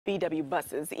VW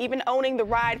buses, even owning the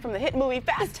ride from the hit movie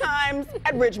Fast Times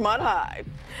at Ridgemont High.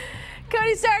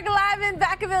 Cody Stark live in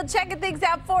Vacaville checking things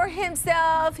out for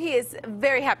himself. He is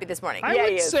very happy this morning.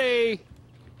 I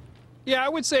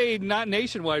would say not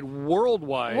nationwide,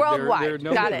 worldwide. Worldwide.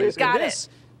 Got it.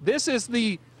 This is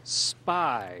the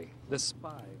Spy. This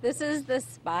is the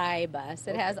Spy bus.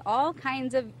 It has all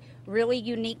kinds of really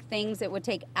unique things. It would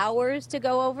take hours to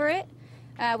go over it.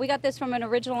 We got this from an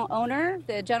original owner.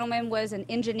 The gentleman was an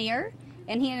engineer,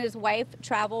 and he and his wife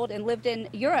traveled and lived in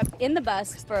Europe in the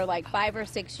bus for like 5 or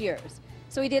 6 years.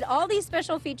 So he did all these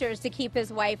special features to keep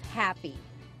his wife happy.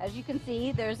 As you can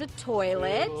see, there's a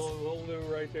toilet. A little new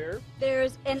right there.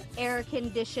 There's an air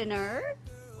conditioner.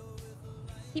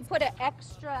 He put an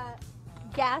extra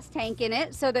gas tank in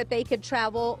it so that they could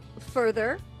travel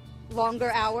further,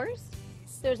 longer hours.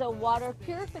 There's a water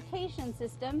purification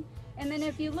system. And then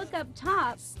if you look up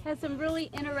top, has some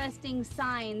really interesting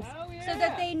signs so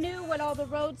that they knew what all the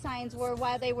road signs were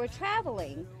while they were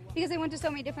traveling. Because they went to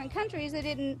so many different countries, they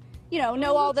didn't,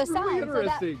 know all the signs.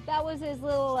 So that was his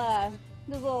little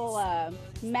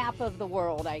map of the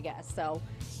world, I guess. So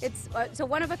it's a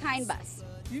one-of-a-kind bus.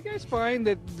 Do you guys find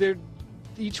that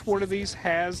each one of these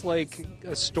has like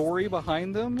a story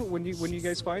behind them when you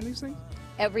guys find these things?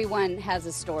 Everyone has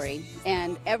a story,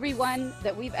 and everyone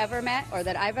that we've ever met or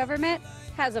that I've ever met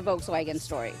has a Volkswagen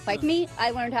story. Like me, I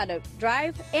learned how to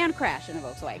drive and crash in a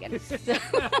Volkswagen.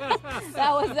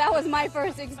 that was my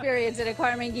first experience in a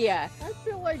Karmann Ghia. I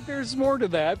feel like there's more to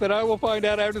that, but I will find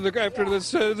out after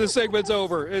this segment's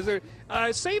over. Is there?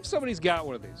 Say if somebody's got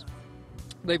one of these.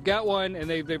 They've got one, and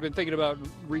they've been thinking about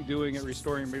redoing it,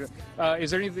 restoring it.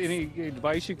 Is there any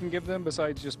advice you can give them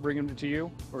besides just bringing it to you?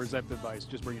 Or is that the advice?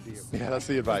 Just bring it to you? Yeah, that's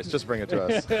the advice. Just bring it to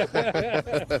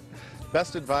us.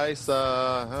 Best advice,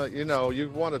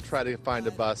 you want to try to find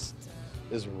a bus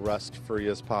as rust-free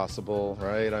as possible,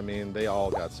 right? I mean, they all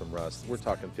got some rust. We're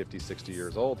talking 50, 60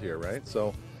 years old here, right?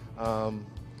 So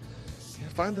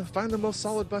find the most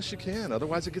solid bus you can.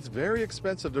 Otherwise, it gets very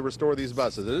expensive to restore these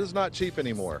buses. It is not cheap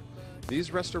anymore.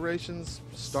 These restorations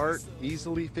start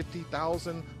easily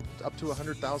 $50,000 up to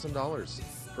 $100,000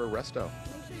 for a resto.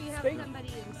 Make sure you have somebody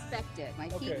inspect it.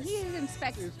 Like he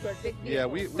inspects big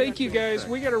vehicles. Yeah, thank you guys.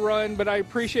 We got to run, but I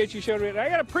appreciate you showing me. I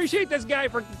got to appreciate this guy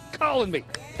for calling me.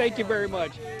 Thank you very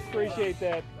much. Appreciate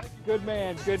that. Good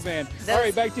man. Good man. All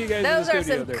right, back to you guys in the studio.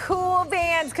 Those are some cool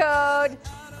bands, Code.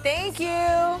 Thank you.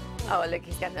 Oh, look,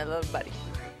 he's got another little buddy.